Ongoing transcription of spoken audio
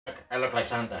I look like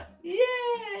Santa.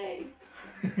 Yay!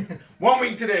 1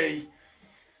 week today,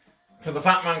 till the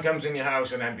fat man comes in your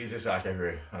house and empties his sack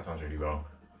everywhere. That sounds really wrong.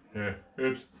 Yeah,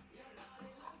 oops.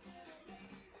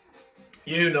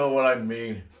 You know what I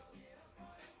mean.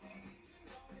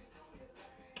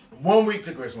 1 week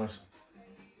to Christmas.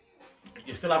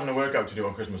 You're still having a workout to do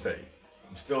on Christmas Day.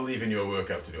 I'm still leaving you a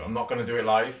workout to do. I'm not going to do it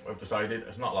live. I've decided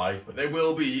it's not live, but there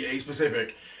will be a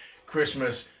specific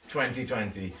Christmas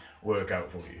 2020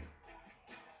 workout for you.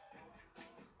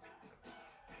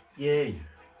 Yay.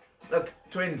 Look,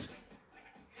 twins.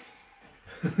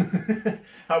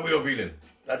 How are we all feeling?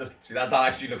 That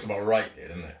actually looks about right here,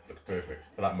 doesn't it? Looks perfect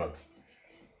for that mug.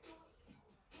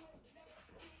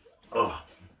 Oh.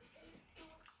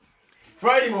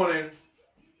 Friday morning,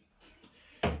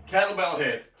 kettlebell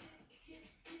HIIT.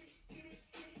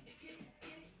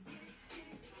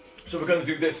 So we're going to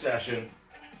do this session.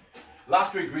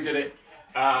 Last week we did it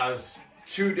as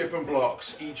 2 different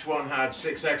blocks. Each one had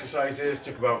 6 exercises,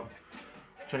 took about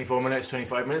 24 minutes,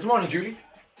 25 minutes. Morning, Julie.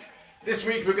 This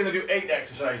week we're going to do 8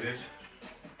 exercises.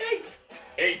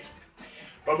 8.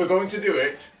 But we're going to do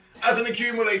it as an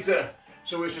accumulator.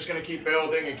 So it's just going to keep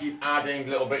building and keep adding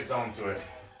little bits onto it.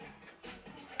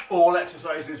 All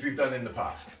exercises we've done in the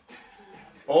past.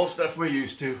 All stuff we're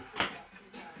used to.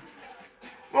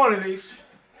 Morning, Lise.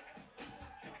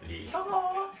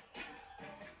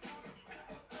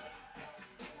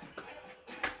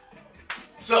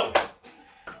 So,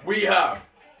 we have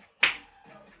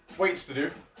weights to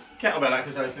do, kettlebell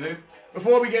exercise to do.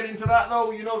 Before we get into that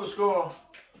though, you know the score.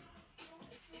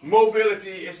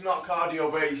 Mobility is not cardio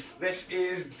based. This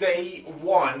is day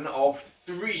 1 of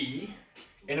 3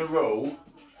 in a row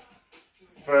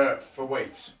for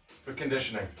weights, for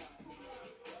conditioning.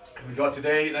 We got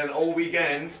today, then all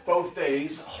weekend, both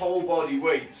days, whole body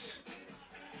weights.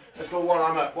 Let's go 1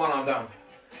 arm up, 1 arm down.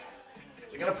 So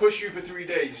you're going to push you for 3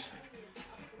 days.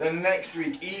 Then next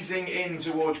week, easing in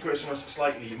towards Christmas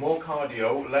slightly. More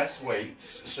cardio, less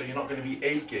weights, so you're not going to be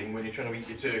aching when you're trying to eat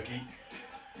your turkey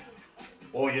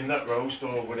or your nut roast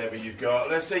or whatever you've got.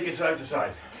 Let's take it side to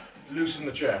side. Loosen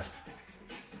the chest.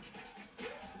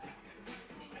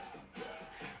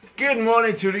 Good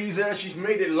morning, Teresa. She's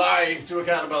made it live to a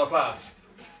kettlebell class.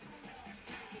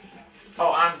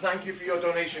 Oh, and thank you for your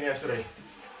donation yesterday.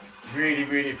 Really,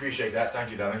 really appreciate that.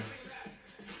 Thank you, darling.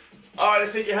 All right,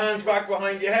 let's take your hands back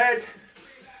behind your head.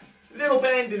 Little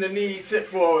bend in the knee, tip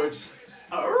forwards.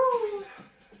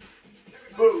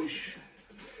 Boosh.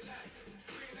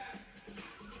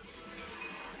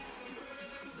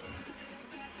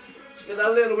 So get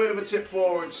that little bit of a tip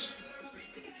forwards.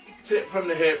 Tip from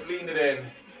the hip, lean it in.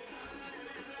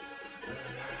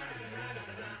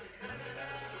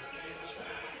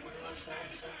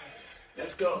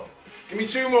 Let's go. Give me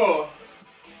 2 more.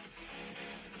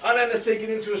 And then let's take it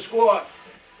into a squat.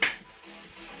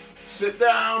 Sit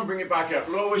down, bring it back up.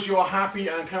 Low as you're happy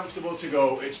and comfortable to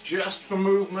go. It's just for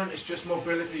movement, it's just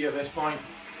mobility at this point.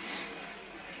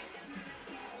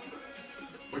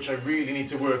 Which I really need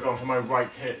to work on for my right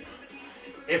hip.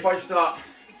 If I start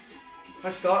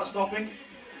stopping,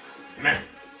 meh.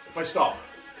 If I stop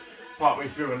partway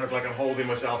through and look like I'm holding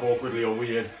myself awkwardly or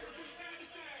weird,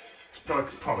 it's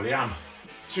probably am.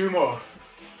 2 more.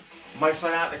 My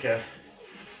sciatica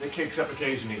that kicks up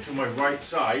occasionally through my right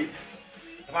side.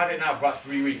 I've had it now for about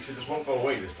 3 weeks. It just won't go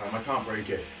away this time. I can't break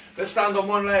it. Let's stand on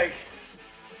one leg.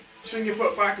 Swing your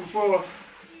foot back and forth.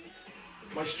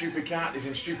 My stupid cat is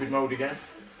in stupid mode again.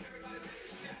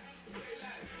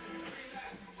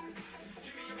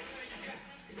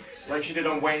 Like she did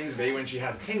on Wednesday when she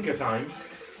had Tinker Time.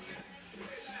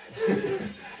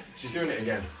 She's doing it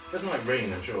again. Doesn't like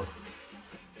rain, I'm sure.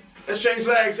 Let's change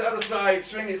legs, other side,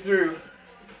 swing it through.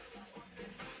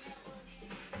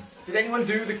 Did anyone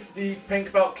do the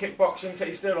pink belt kickboxing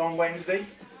taster on Wednesday?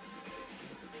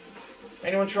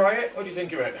 Anyone try it? What do you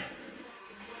think of it?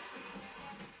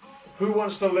 Who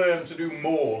wants to learn to do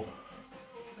more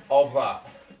of that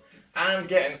and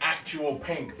get an actual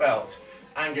pink belt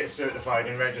and get certified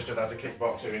and registered as a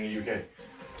kickboxer in the UK?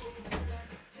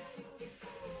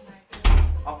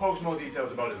 I'll post more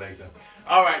details about it later.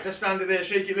 Alright, just stand it there,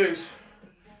 shake it loose.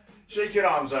 Shake your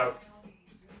arms out.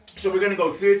 So we're going to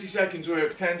go 30 seconds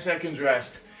work, 10 seconds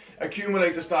rest.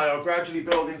 Accumulator style, gradually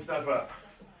building stuff up.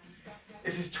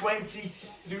 This is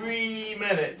 23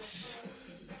 minutes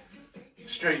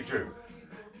straight through.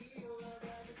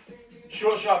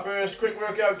 Short, sharp burst, quick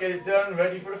workout, get it done,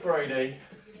 ready for the Friday.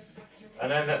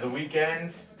 And then at the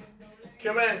weekend,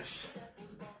 commence.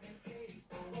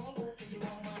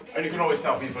 And you can always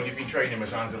tell people you've been training with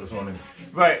Santa this morning.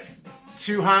 Right,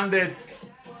 two-handed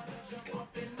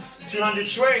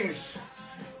swings.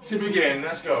 To begin,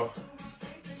 let's go.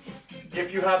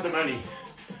 If you have the money,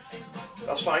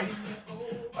 that's fine.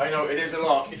 I know it is a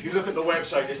lot. If you look at the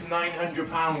website, it's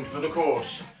 £900 for the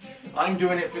course. I'm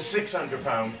doing it for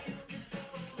 £600,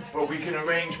 but we can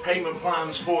arrange payment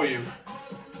plans for you,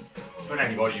 for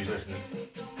anybody who's listening,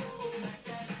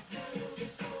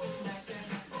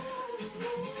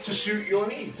 to suit your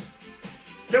needs.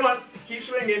 Come on, keep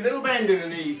swinging, little bend in the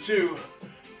knee, 2,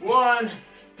 1.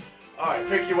 All right,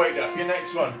 pick your weight up. Your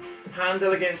next one,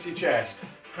 handle against your chest,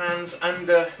 hands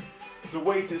under the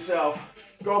weight itself,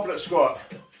 goblet squat.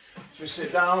 So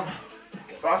sit down,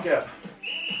 back up.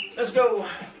 Let's go.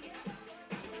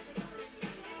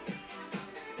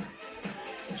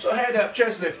 So head up,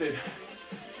 chest lifted.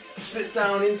 Sit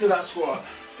down into that squat.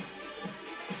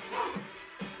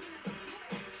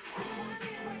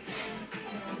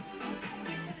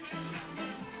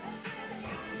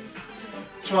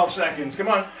 "12 seconds, come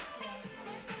on.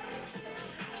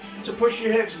 So push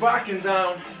your hips back and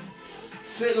down.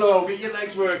 Sit low, get your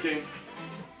legs working.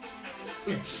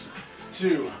 Oops.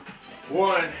 2,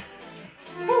 1.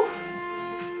 Woo.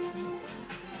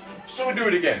 So we'll do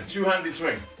it again, two-handed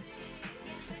swing.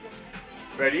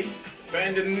 Ready?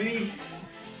 Bend in the knee.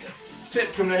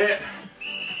 Tip from the hip.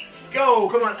 Go,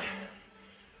 come on.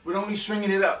 We're only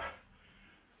swinging it up.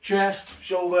 Chest,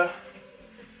 shoulder,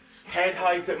 head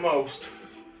height at most.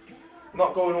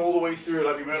 Not going all the way through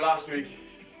like we were last week.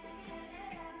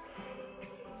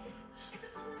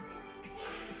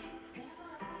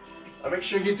 And make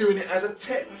sure you're doing it as a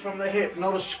tip from the hip,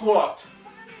 not a squat.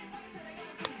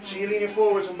 So you're leaning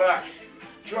forwards and back.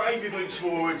 Drive your glutes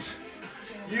forwards.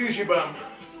 Use your bum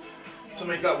to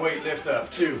make that weight lift up.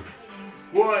 2,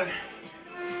 1.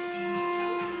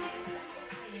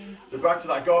 We're back to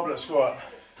that goblet squat.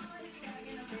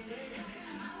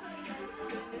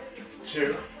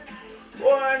 2,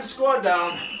 1. Squat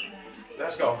down.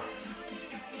 Let's go.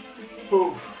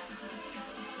 Move.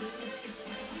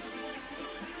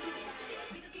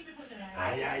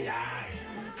 Aye, aye, aye.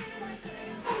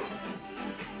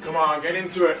 Come on, get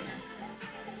into it.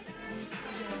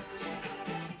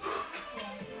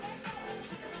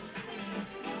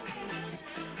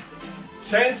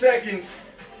 Ten seconds.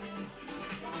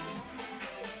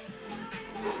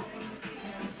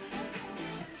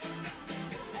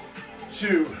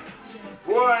 2,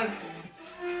 1.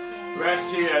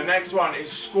 Rest here. Next one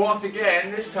is squat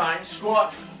again. This time,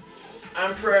 squat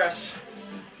and press.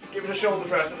 Give it a shoulder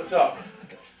press at the top.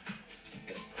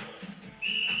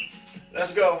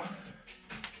 Let's go.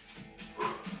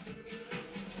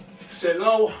 Sit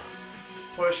low,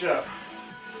 push up.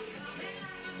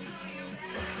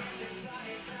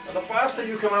 And the faster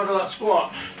you come out of that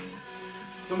squat,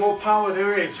 the more power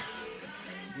there is.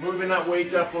 Moving that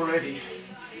weight up already.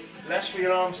 Less for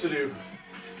your arms to do.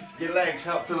 Your legs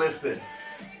help to lift it.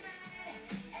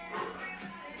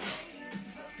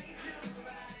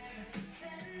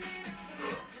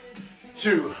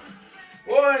 Two,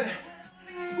 1.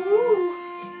 Woo.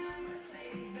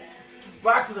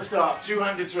 Back to the start,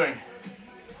 two-handed swing.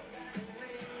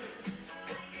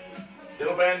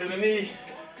 Little bend in the knee.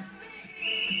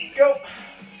 Go.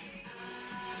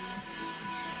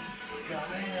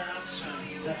 Coming up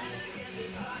Sunday.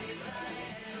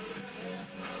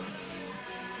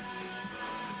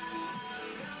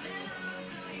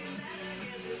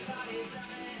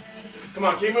 Come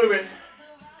on, keep moving.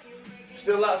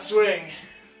 Still that swing,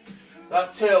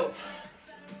 that tilt.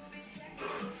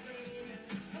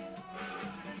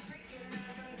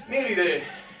 Nearly there.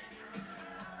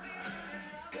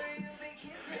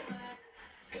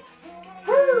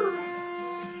 Woo.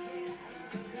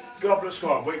 Goblet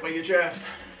squat, weight by your chest.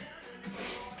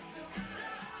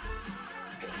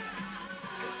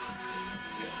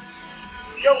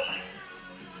 Go.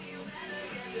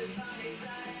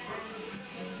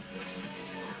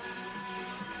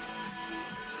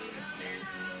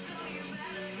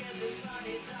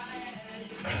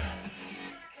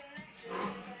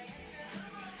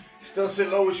 Still sit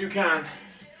low as you can.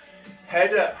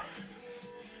 Head up.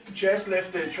 Chest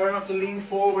lifted. Try not to lean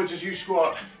forwards as you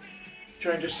squat.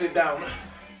 Try and just sit down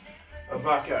and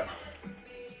back up.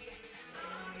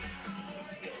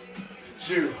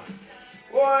 2,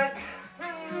 1.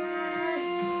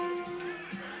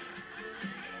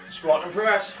 Squat and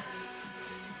press.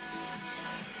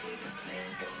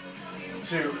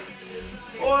 2,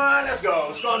 1. Let's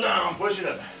go. Squat down. Push it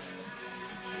up.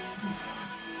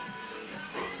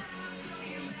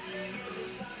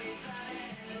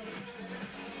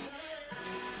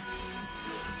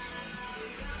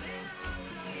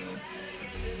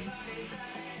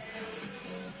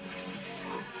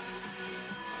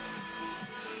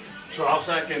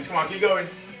 Seconds. Come on, keep going.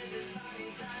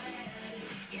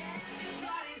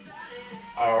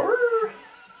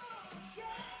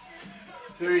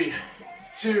 3,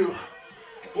 2,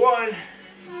 1.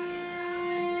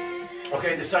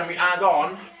 Okay, this time we add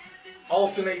on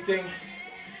alternating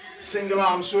single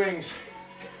arm swings.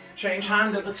 Change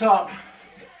hand at the top.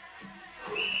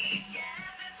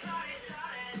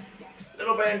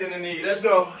 Little bend in the knee, let's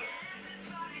go.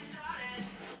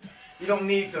 You don't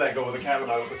need to let go of the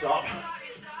kettlebell at the top.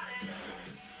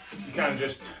 You can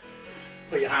just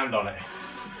put your hand on it.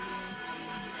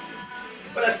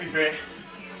 But let's be fair,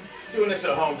 doing this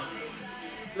at home,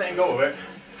 letting go of it,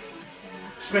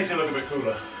 just makes it look a bit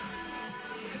cooler.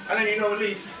 And then you know at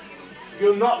least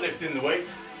you're not lifting the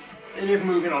weight, it is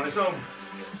moving on its own.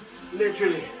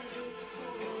 Literally.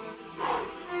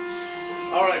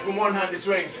 Alright, from one-handed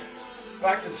swings,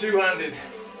 back to two-handed.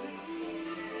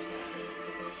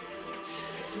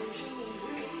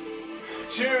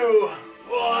 2,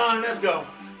 1, let's go.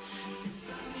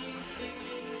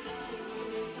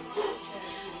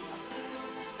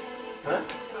 Huh?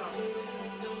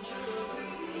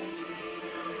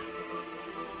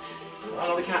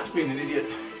 Oh, the cat's being an idiot.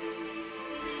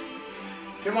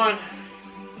 Come on.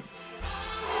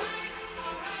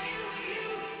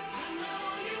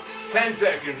 Ten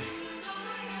seconds.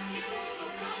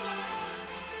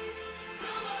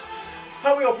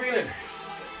 How are we all feeling?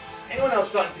 Anyone else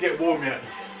starting to get warm yet?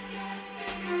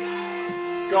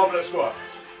 Goblet squat.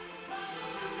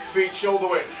 Feet shoulder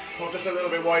width, or just a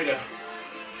little bit wider.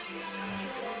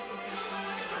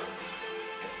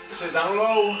 Sit down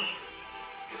low.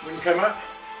 When you come up,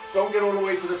 don't get all the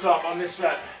way to the top on this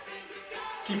set.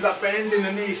 Keep that bend in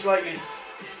the knee slightly.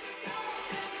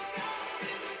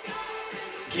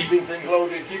 Keeping things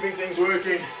loaded, keeping things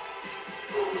working.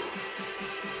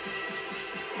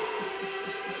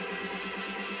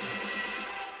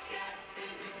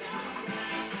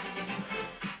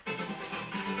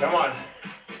 Come on.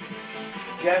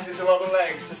 Yes, it's a lot of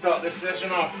legs to start this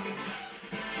session off.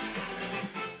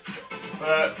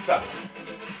 But tough.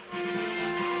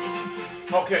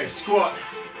 Okay, squat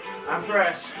and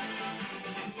press.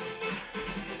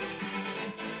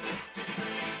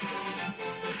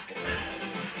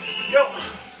 Go.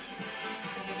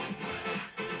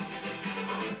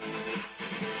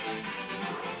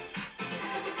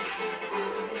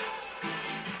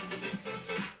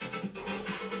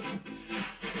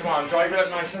 Come on, drive it up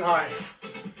nice and high.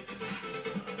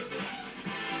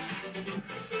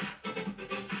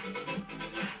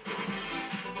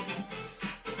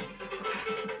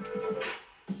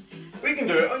 We can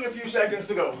do it, only a few seconds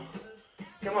to go.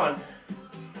 Come on.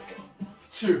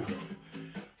 2,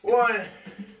 1.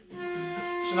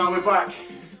 So now we're back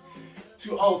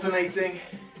to alternating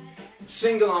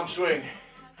single arm swing.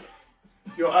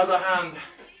 Your other hand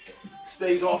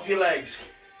stays off your legs.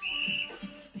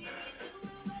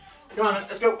 Come on,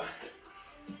 let's go.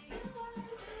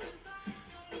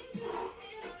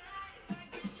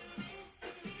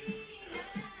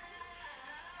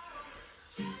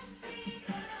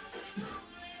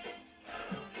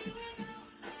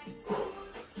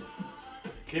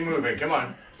 Keep moving, come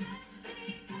on.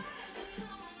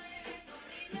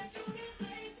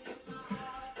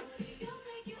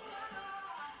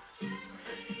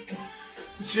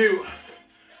 Two,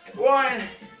 1.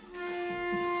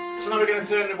 So now we're going to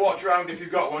turn the watch around if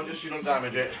you've got one, just so you don't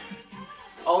damage it.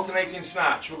 Alternating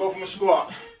snatch. We'll go from a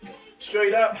squat.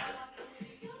 Straight up.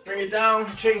 Bring it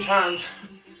down. Change hands.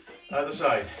 Other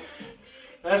side.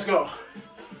 Let's go.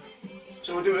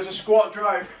 So we'll do it as a squat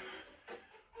drive.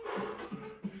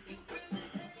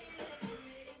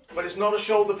 But it's not a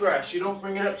shoulder press. You don't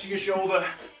bring it up to your shoulder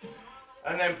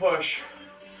and then push.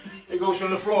 It goes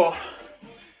from the floor.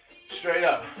 Straight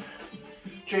up.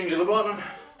 Change at the bottom.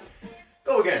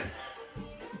 Go again.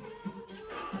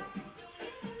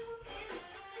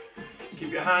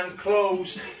 Keep your hand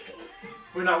closed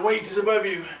when that weight is above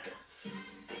you.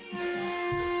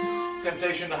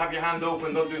 Temptation to have your hand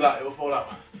open, don't do that, it will fall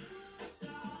out.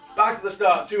 Back to the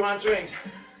start, 2 hand swings.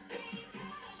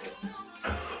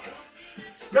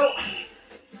 Go.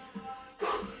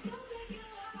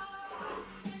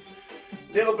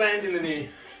 Little bend in the knee.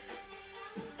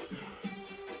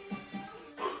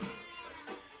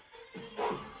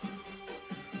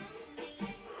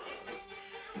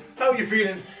 How are you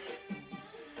feeling?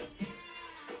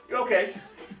 You okay?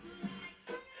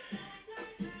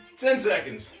 10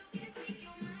 seconds.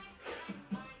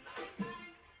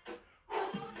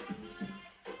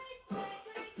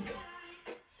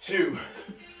 2,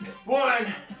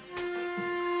 1.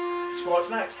 Squats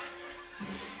next.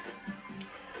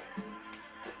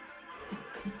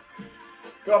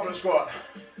 Goblet squat.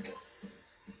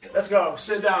 Let's go.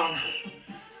 Sit down.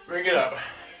 Bring it up.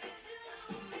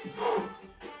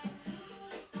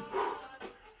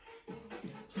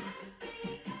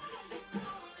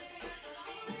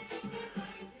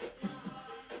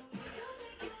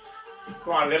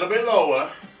 Come on, a little bit lower.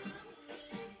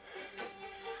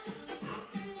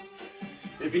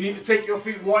 If you need to take your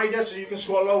feet wider so you can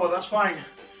squat lower, that's fine.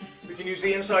 We can use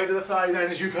the inside of the thigh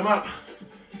then as you come up.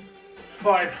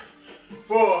 5,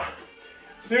 4,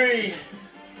 3.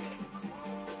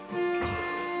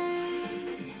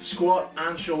 Squat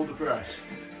and shoulder press.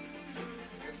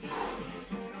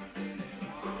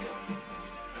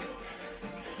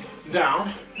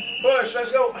 Down, push,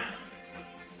 let's go.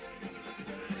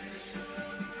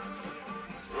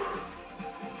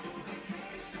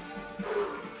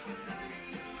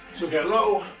 So get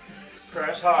low,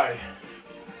 press high.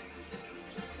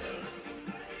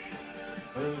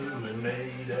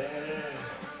 Eliminated.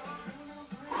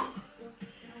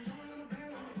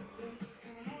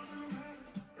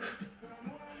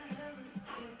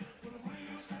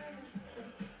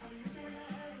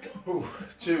 Ooh,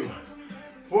 2,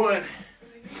 1.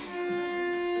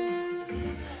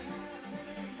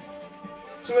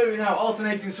 So maybe now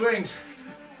alternating swings.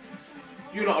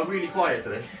 You lot are really quiet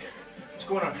today. What's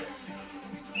going on?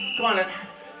 Come on then.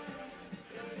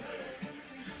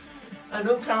 And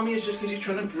don't tell me it's just because you're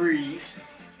trying to breathe.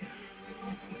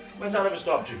 When's that ever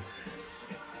stopped you?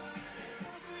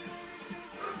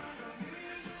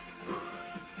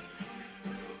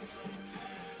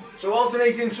 So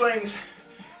alternating swings.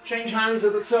 Change hands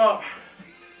at the top.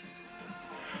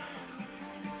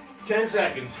 10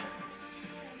 seconds.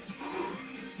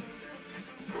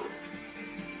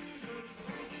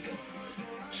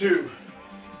 Two,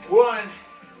 1.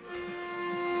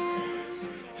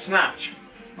 Snatch.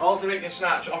 Alternating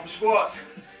snatch off a squat.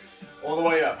 All the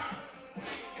way up.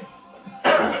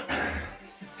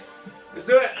 Let's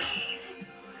do it.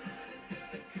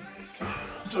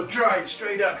 So drive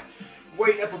straight up.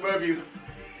 Weight up above you.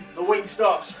 The weight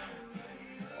stops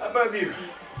above you.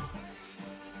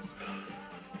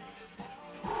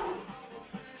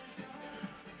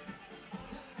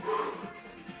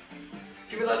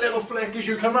 Give it that little flick as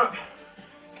you come up.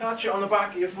 Catch it on the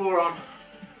back of your forearm.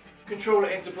 Control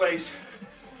it into place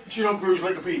so you don't bruise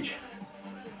like a peach.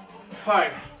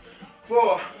 5,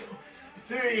 4,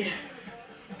 3.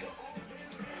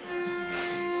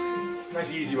 Nice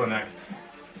easy one next.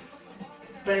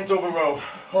 Bent over row.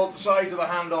 Hold the sides of the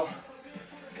handle.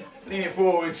 Lean it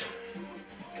forwards.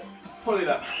 Pull it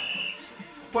up.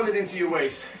 Pull it into your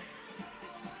waist.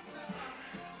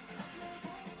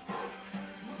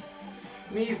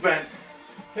 Knees bent.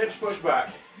 Hips pushed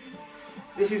back.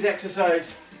 This is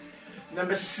exercise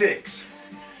number 6.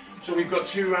 So we've got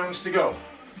 2 rounds to go.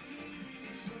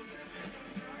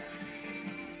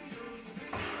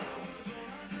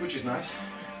 Which is nice.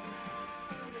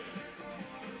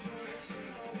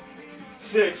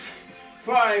 6,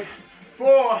 5,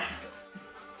 4.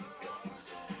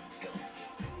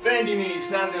 Bend your knees,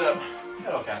 stand it up.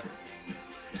 Hello, cat.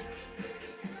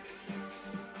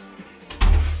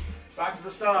 Back to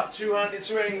the start, 2-handed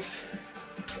swings.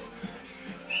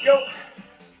 Go.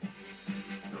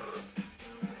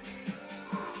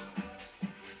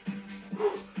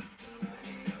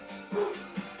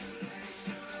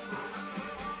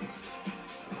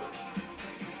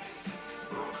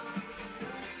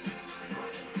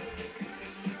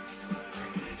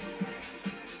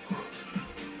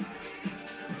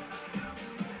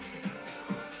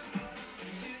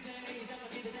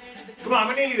 Come on,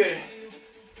 we're nearly there.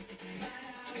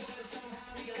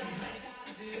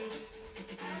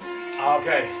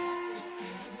 Okay.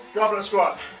 Goblet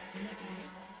squat.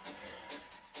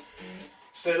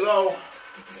 Stay low.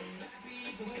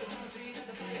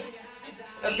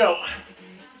 Let's go.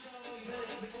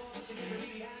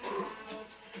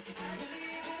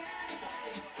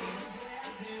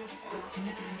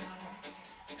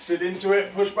 Sit into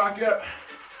it, push back up.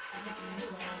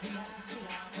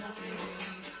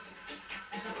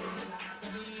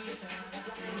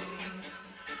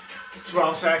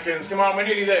 Twelve seconds. Come on, we're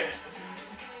nearly there.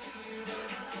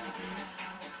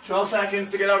 12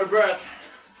 seconds to get out of breath.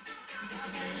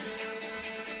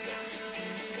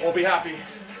 Or be happy.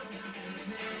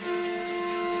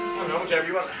 I don't know, whichever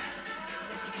you want.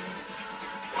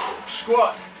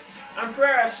 Squat and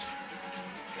press.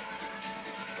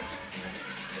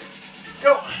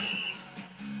 Go.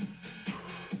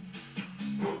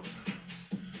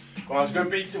 Well, that's a good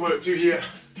beat to work to here.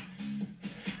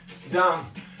 Down.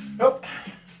 Up.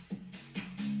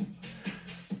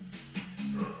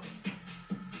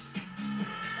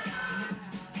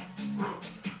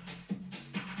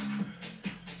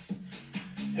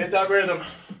 Hit that rhythm.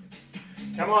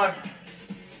 Come on.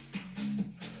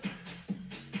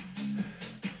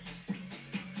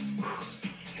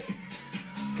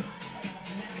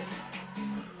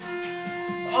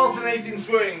 Alternating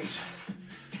swings.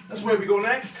 That's where we go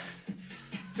next.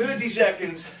 30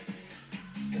 seconds.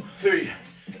 3,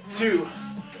 2,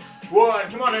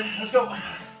 1. Come on in, let's go.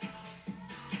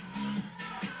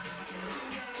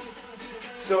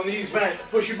 Still knees bent.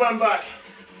 Push your bum back.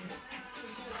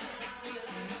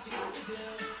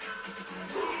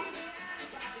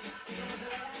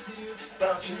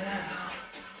 Bounce you now.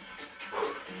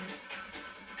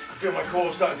 I feel my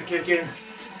core starting to kick in.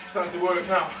 It's starting to work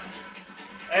now.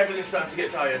 Everything's starting to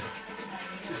get tired.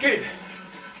 It's good.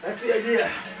 That's the idea.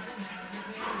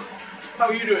 How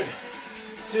are you doing?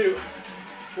 2,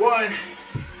 1.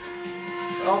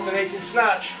 Alternating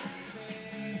snatch.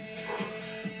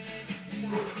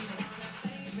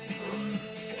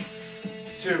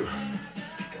 2,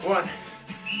 1.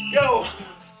 Go.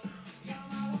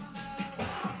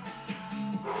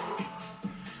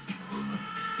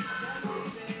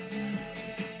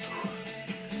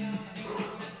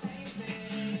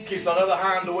 Keep that other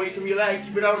hand away from your leg,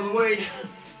 keep it out of the way.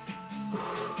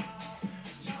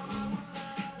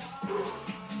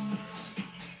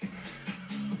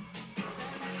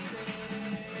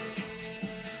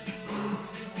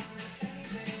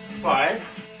 Five,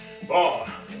 4,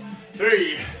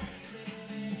 3.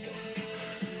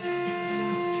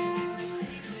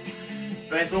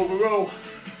 Bent over row.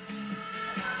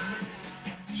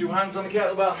 2 hands on the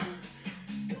kettlebell.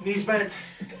 Knees bent.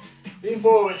 Lean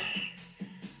forward.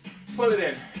 Pull it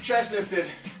in. Chest lifted.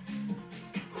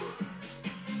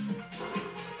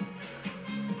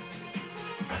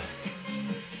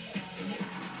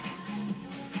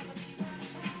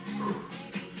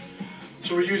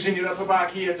 So we're using your upper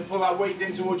back here to pull that weight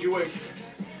in towards your waist.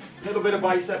 A little bit of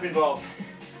bicep involved.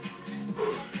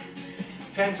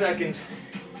 10 seconds.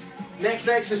 Next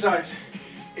exercise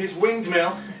is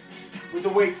windmill with the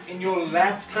weight in your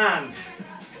left hand.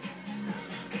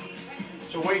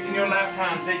 So weight in your left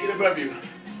hand, take it above you.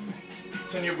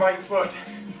 Turn your right foot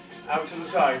out to the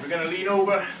side. We're going to lean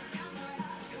over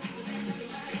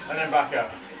and then back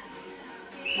up.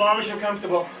 As far as you're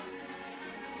comfortable,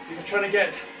 you're trying to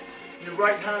get your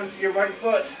right hand to your right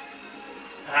foot.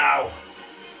 Ow.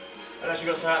 Unless you've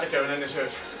got sciatica and then this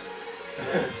hurts.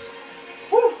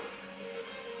 Woo.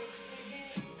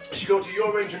 As you go to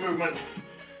your range of movement,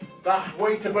 that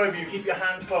weight above you, keep your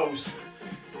hand closed.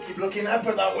 Keep looking up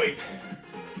at that weight.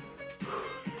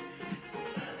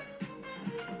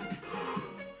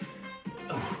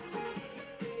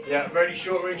 Yeah, very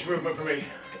short range movement for me,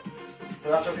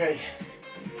 but that's okay.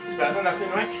 It's better than nothing,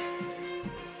 right?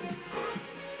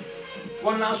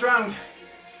 One last round.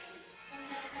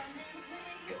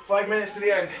 5 minutes to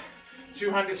the end.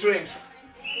 2-handed swings.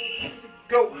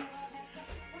 Go.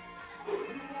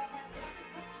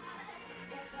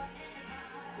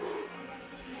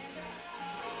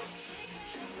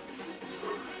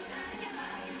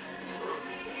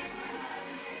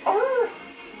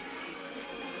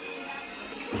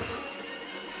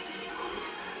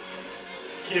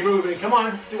 Keep moving, come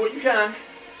on, do what you can.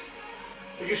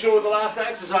 As you saw with the last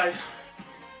exercise,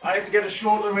 I had to get a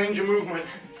shorter range of movement,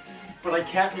 but I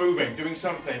kept moving, doing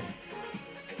something.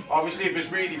 Obviously, if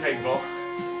it's really painful,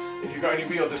 if you've got any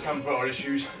real discomfort or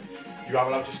issues, you are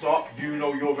allowed to stop. You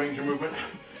know your range of movement.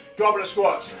 Goblet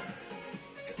squats.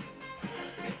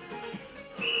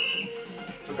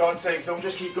 For God's sake, don't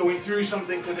just keep going through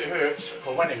something because it hurts,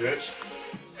 or when it hurts,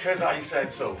 because I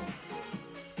said so.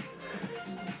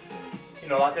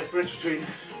 You know that difference between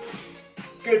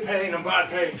good pain and bad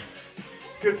pain.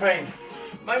 Good pain.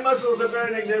 My muscles are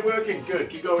burning, they're working. Good,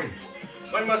 keep going.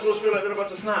 My muscles feel like they're about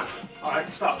to snap.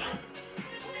 Alright, stop.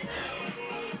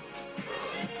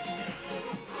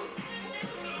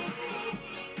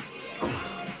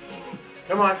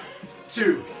 Come on.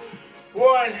 2,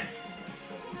 1.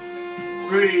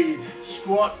 Breathe.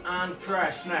 Squat and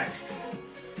press next.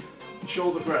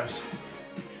 Shoulder press.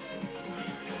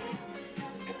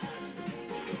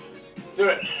 Do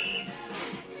it.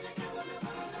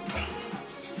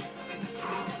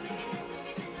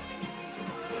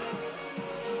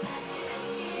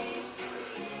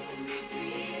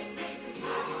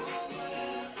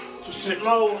 So sit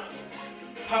low,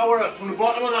 power up from the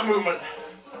bottom of that movement.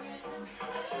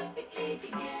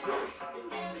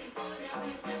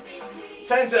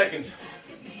 Ten seconds.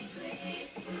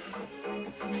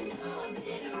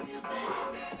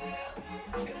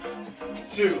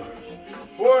 Two,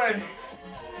 1.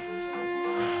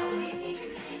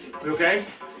 Okay?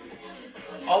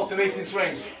 Alternating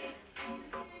swings.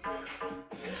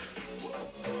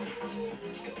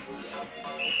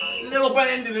 Little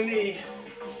bend in the knee.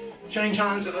 Change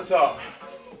hands at the top.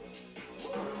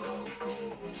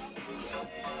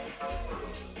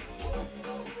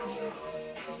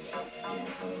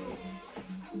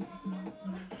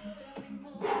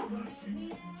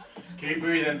 Keep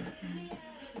breathing.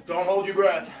 Don't hold your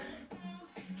breath.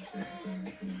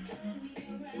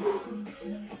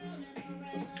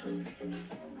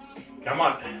 Come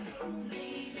on.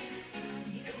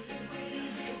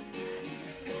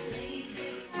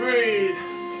 Breathe.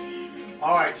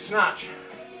 All right, snatch.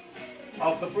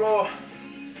 Off the floor.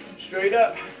 Straight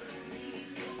up.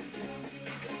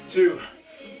 2,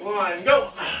 1,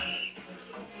 go.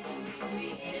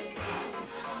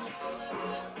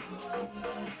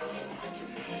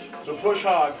 So push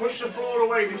hard. Push the floor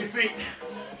away with your feet.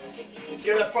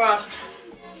 Get up fast.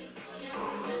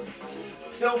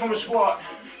 Still from a squat.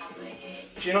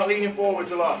 So you're not leaning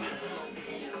forwards a lot.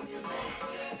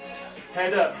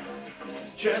 Head up.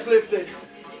 Chest lifted.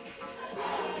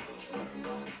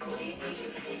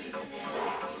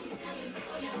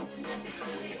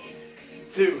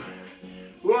 Two,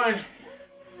 1.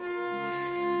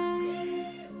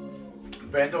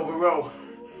 Bent over row.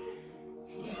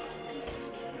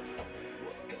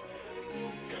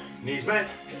 Knees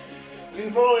bent.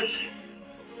 Lean forwards.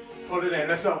 Hold it in.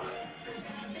 Let's go.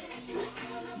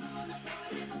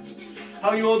 How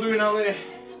are you all doing out there?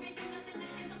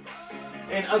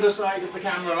 In other side of the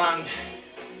camera land.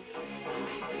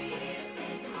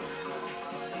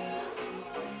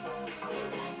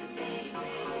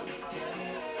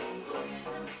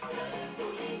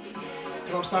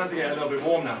 I'm starting to get a little bit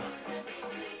warm now.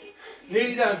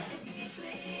 Nearly done.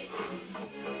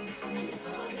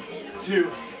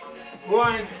 2,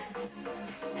 1.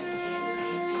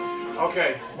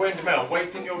 Okay, windmill.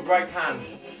 Weight in your right hand.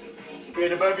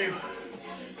 Straight above you.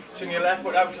 Turn your left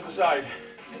foot out to the side.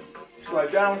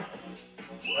 Slide down. Up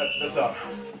to the top.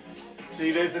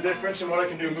 See, there's the difference in what I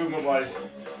can do movement-wise.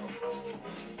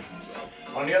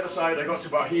 On the other side, I got to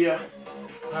about here.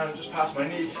 And just past my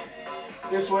knee.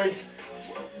 This way.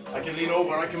 I can lean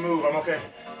over, I can move, I'm okay.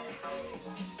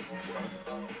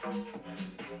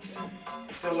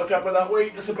 Still look up at that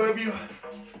weight that's above you.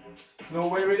 Know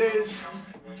where it is.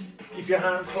 Keep your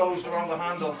hand closed around the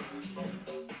handle.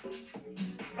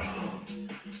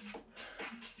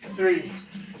 3,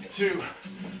 2,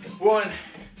 1.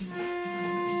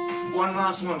 One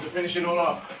last one to finish it all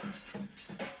off.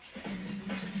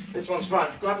 This one's fun.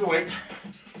 Grab the weight,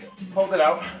 hold it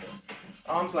out,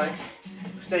 arm's length,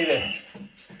 stay there.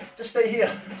 Just stay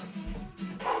here.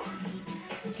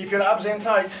 Keep your abs in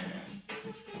tight.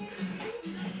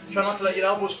 Try not to let your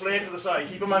elbows flare to the side.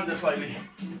 Keep them under slightly.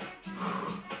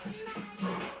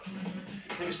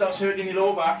 If it starts hurting your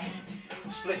lower back,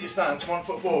 split your stance, 1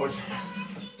 foot forward.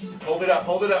 Hold it up,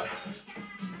 hold it up.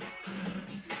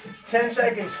 10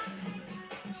 seconds.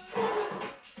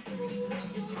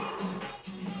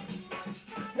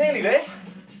 Nearly there.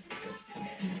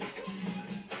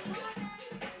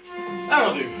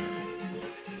 That'll do.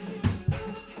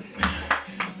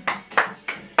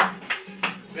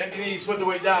 Bend your knees, put the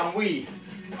weight down. We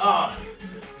are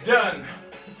done.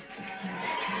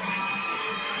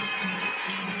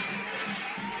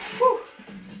 Whew.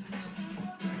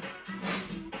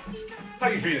 How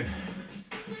are you feeling?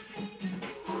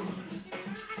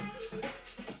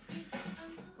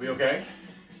 We okay?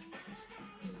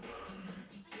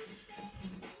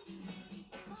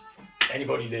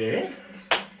 Anybody there?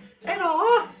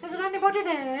 Hello, is there anybody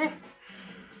there?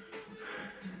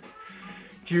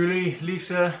 Julie,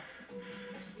 Lisa,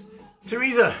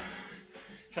 Teresa.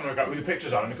 Trying to work out who the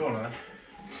pictures are in the corner there.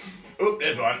 Oh,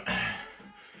 there's one.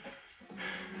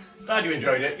 Glad you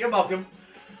enjoyed it. You're welcome.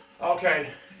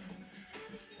 Okay.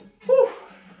 Whew.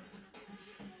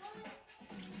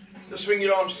 Just swing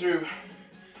your arms through.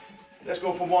 Let's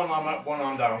go from one arm up, one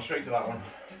arm down, straight to that one.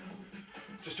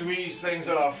 Just to ease things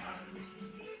off.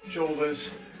 Shoulders,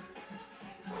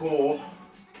 core,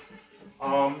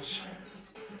 arms.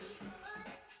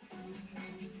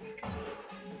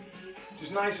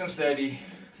 Just nice and steady.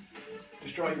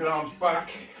 Just drive your arms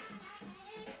back.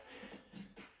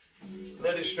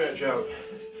 Let it stretch out.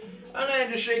 And then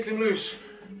just shake them loose.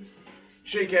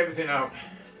 Shake everything out.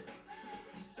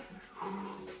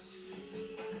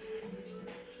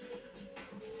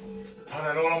 And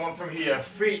then all I want from here,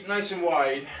 feet nice and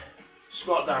wide,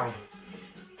 squat down.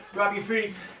 Grab your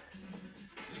feet,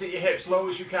 just get your hips low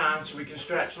as you can so we can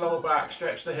stretch lower back,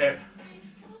 stretch the hip.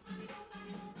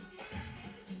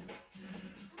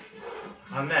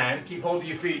 And then keep hold of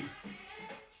your feet,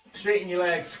 straighten your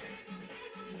legs.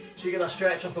 So you get that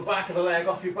stretch off the back of the leg,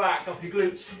 off your back, off your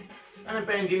glutes. And then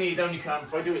bend your knee down you can.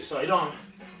 If I do it side on,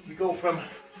 we go from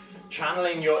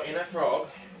channeling your inner frog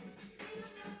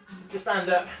to stand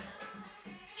up,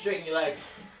 straighten your legs.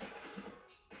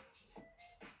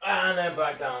 And then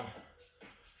back down.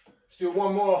 Let's do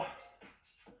one more.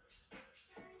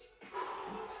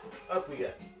 Up we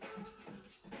get.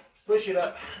 Push it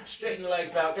up, straighten the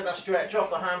legs out, get that stretch off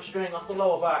the hamstring, off the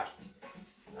lower back.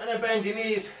 And then bend your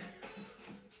knees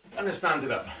and then stand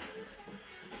it up.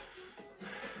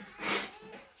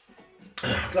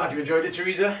 Glad you enjoyed it,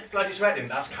 Teresa. Glad you're sweating.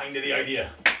 That's kind of the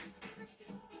idea.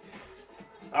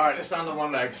 Alright, let's stand on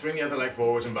one leg. Bring the other leg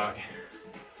forwards and back.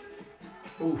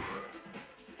 Oof.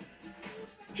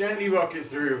 Gently rock it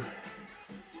through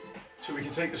so we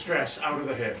can take the stress out of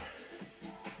the hip.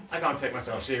 I can't take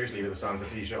myself seriously with a stanza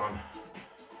t-shirt on.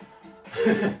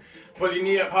 Pull your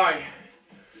knee up high.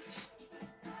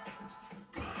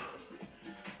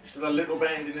 Still a little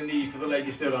bend in the knee for the leg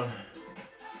you're still on.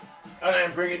 And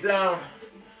then bring it down.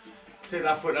 Take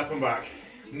that foot up and back.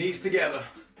 Knees together.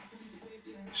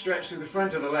 Stretch through the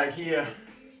front of the leg here.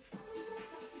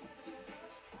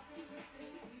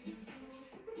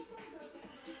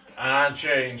 And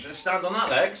change. Let's stand on that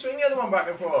leg. Swing the other one back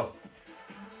and forth.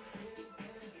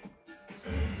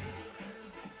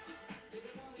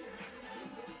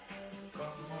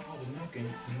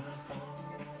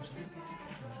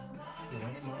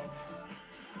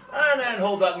 And then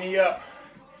hold that knee up.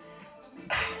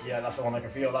 Yeah, that's the one I can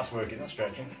feel. That's working. That's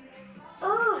stretching.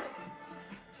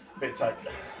 Bit tight.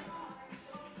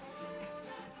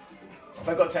 If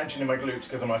I've got tension in my glutes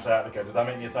because of my sciatica, does that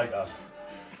make me a tight ass?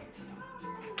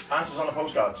 Answers on a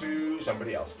postcard to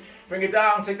somebody else. Bring it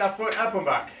down, take that foot up and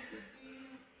back.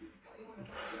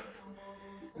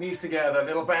 Knees together,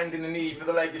 little bend in the knee for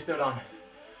the leg you stood on.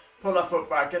 Pull that foot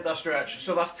back, get that stretch.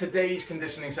 So that's today's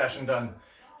conditioning session done.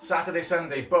 Saturday,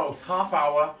 Sunday, both half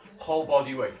hour, whole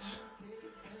body weights.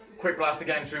 Quick blast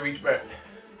again through each bit.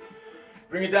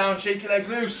 Bring it down, shake your legs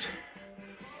loose.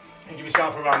 And give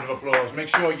yourself a round of applause. Make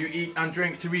sure you eat and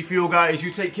drink to refuel, guys.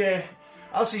 You take care.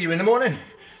 I'll see you in the morning.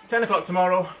 10 o'clock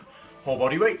tomorrow, whole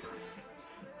body weight.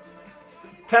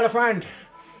 Tell a friend.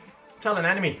 Tell an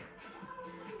enemy.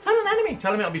 Tell an enemy.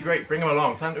 Tell them it'll be great. Bring them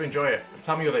along. Tell them to enjoy it.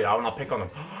 Tell me who they are and I'll pick on them.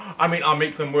 I mean, I'll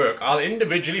make them work. I'll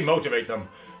individually motivate them.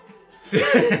 See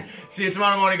you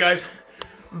tomorrow morning, guys.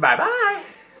 Bye-bye.